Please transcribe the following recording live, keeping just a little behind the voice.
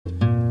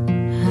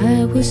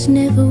I was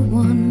never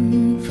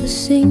one for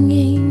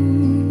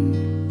singing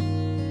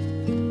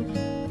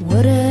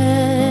what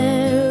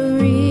I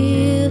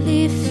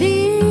really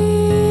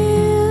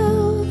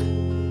feel,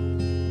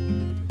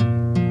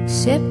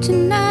 except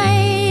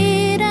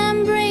tonight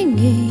I'm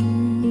bringing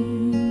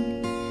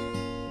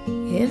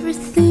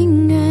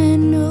everything I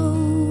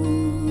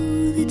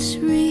know that's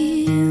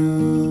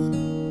real.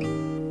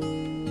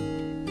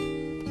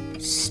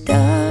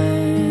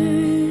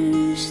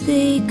 Stars,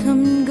 they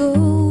come and go,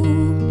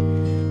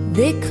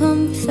 they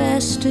come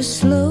fast or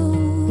slow,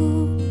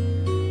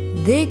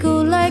 they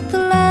go like the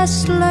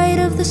last light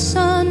of the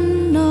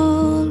sun,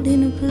 all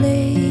in a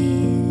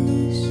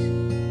blaze,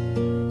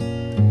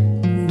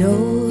 and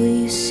all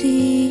you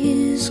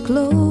see is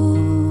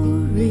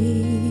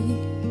glory.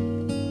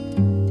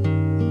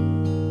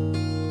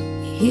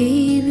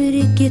 Hey, but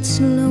it gets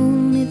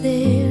lonely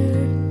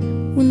there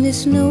when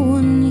there's no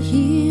one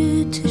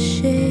here to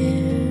share.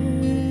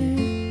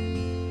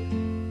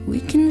 We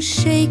can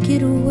shake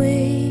it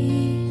away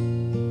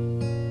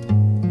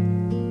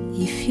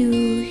if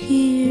you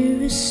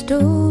hear a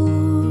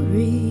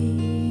story.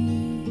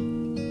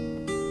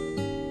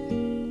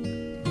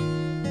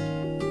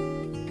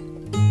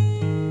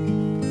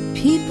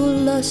 People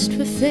lust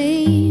for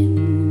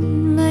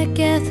fame like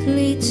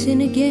athletes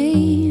in a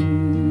game.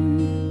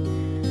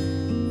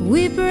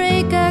 We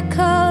break our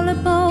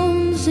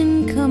collarbones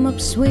and come up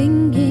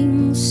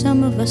swinging.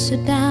 Some of us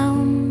are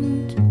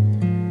downed,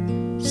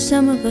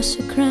 some of us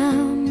are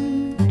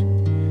crowned,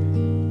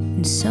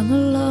 and some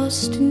are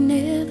lost and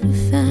never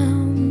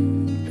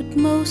found. But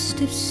most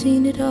have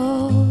seen it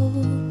all.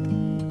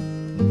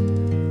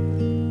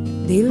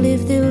 They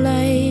live their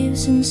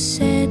lives in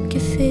sad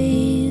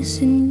cafes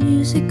and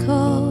music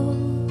halls.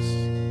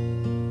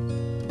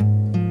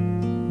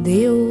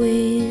 They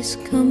always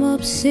come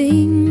up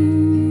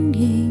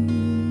singing.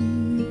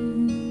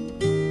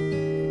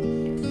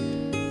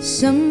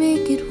 Some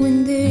make it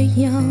when they're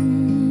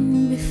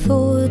young,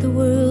 before the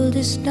world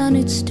has done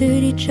its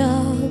dirty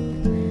job.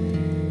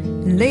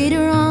 And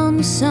later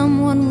on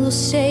someone will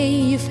say,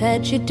 you've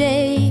had your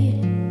day,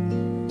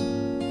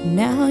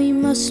 now you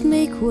must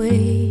make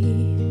way.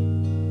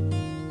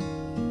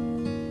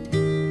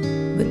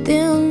 But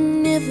they'll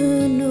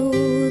never know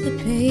the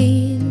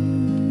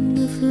pain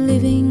of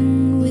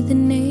living with a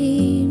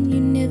name you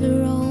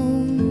never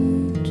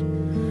owned,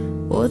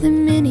 or the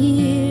many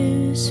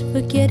years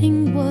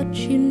forgetting what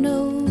you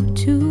know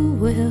too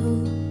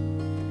well,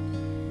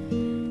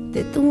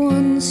 that the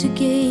ones who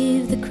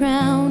gave the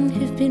crown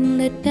have been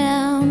let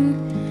down.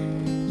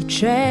 You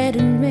try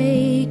to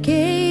make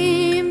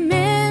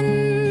amends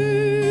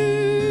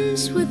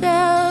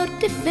without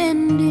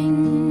defending,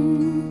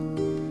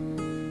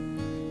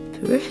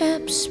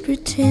 perhaps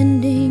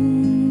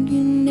pretending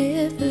you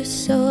never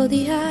saw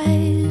the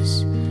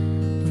eyes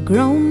of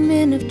grown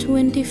men of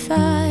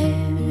 25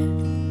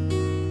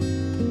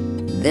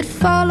 that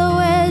follow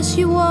as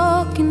you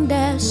walk and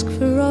ask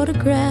for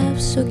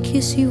autographs or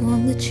kiss you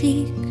on the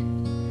cheek,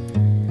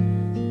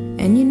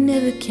 and you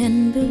never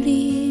can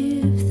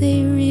believe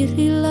they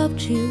really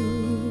loved you.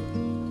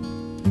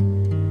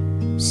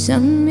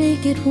 Some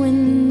make it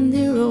when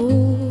they're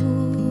old,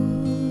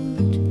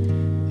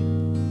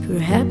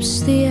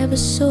 perhaps they have a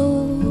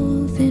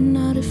soul they're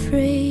not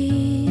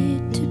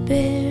afraid to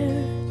bear,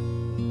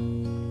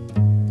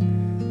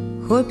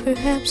 or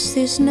perhaps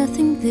there's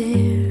nothing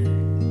there.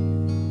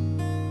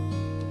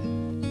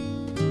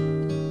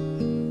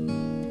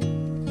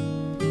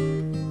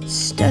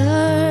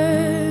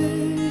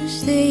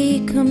 Stars,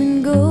 they come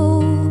and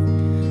go,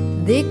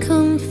 they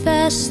come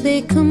fast,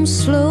 they come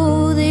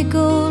slow, they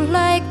go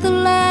like the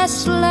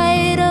last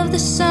light of the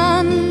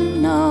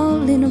sun,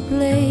 all in a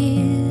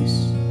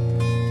blaze,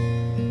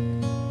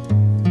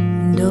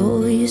 and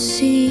all you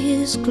see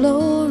is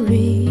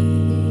glory.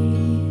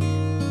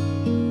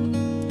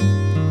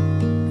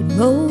 But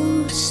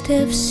most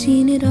have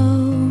seen it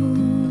all.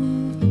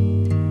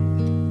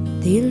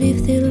 They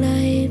live their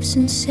lives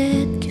in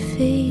sad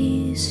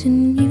cafes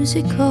and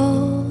music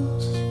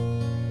halls.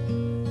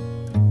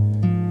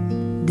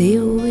 They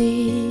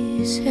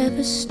always have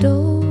a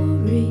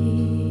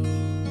story.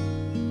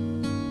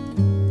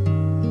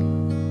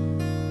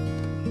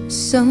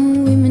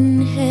 Some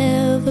women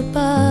have a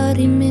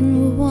body men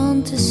will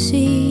want to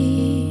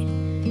see,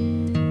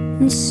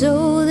 and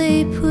so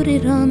they put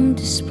it on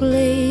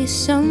display.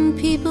 Some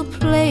people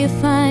play a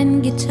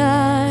fine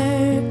guitar,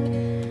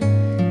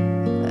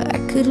 I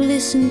could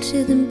listen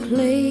to them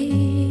play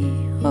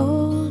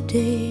all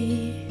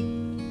day.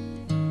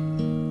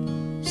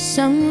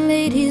 Some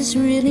ladies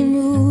really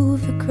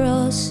move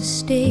across the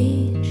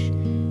stage,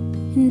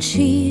 and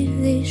gee,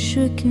 they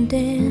sure can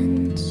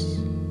dance.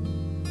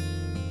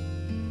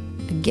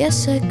 I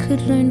guess I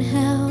could learn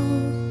how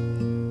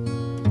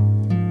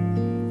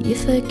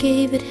if I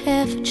gave it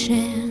half a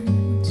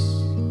chance.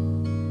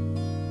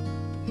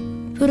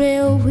 But I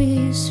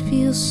always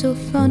feel so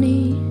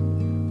funny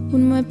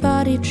when my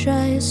body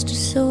tries to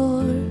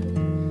soar,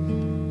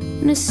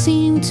 and I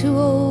seem to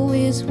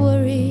always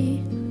worry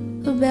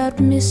about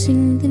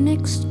missing the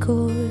next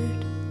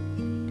chord.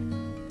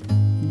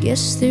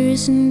 Guess there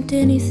isn't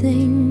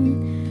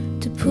anything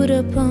to put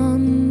up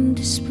on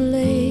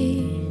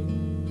display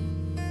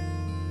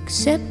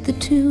except the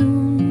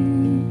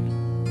tune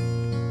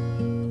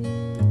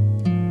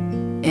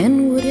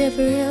and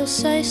whatever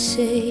else I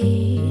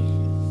say.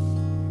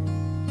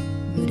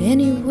 But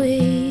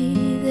anyway,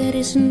 that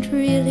isn't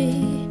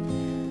really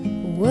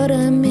what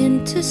I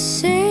meant to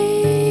say.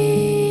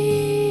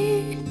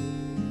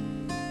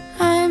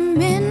 I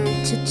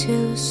meant to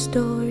tell a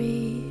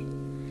story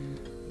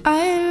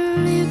I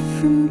live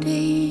from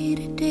day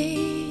to day.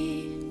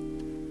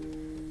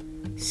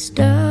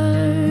 Stars,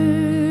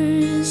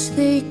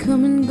 they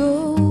come and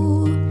go.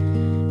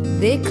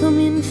 They come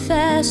in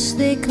fast,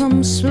 they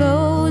come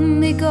slow,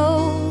 and they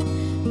go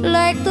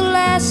like the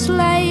last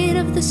light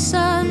of the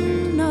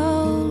sun,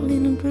 all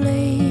in a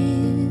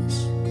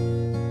blaze.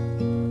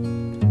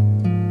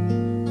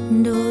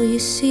 And all you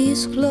see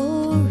is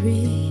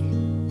glory,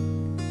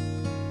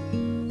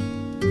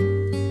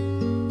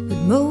 but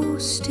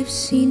most have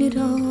seen it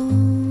all,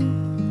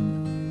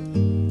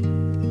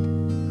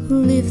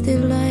 who live their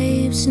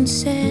lives in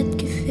sad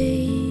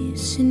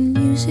cafes and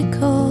music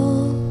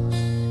halls.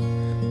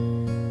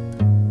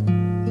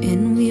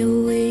 And we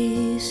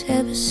always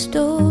have a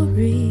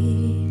story.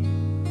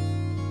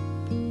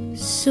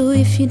 So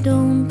if you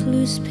don't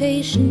lose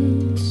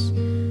patience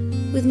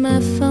with my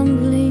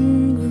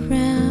fumbling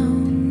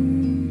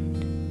around,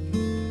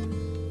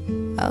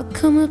 I'll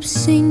come up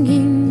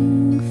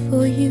singing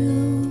for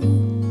you.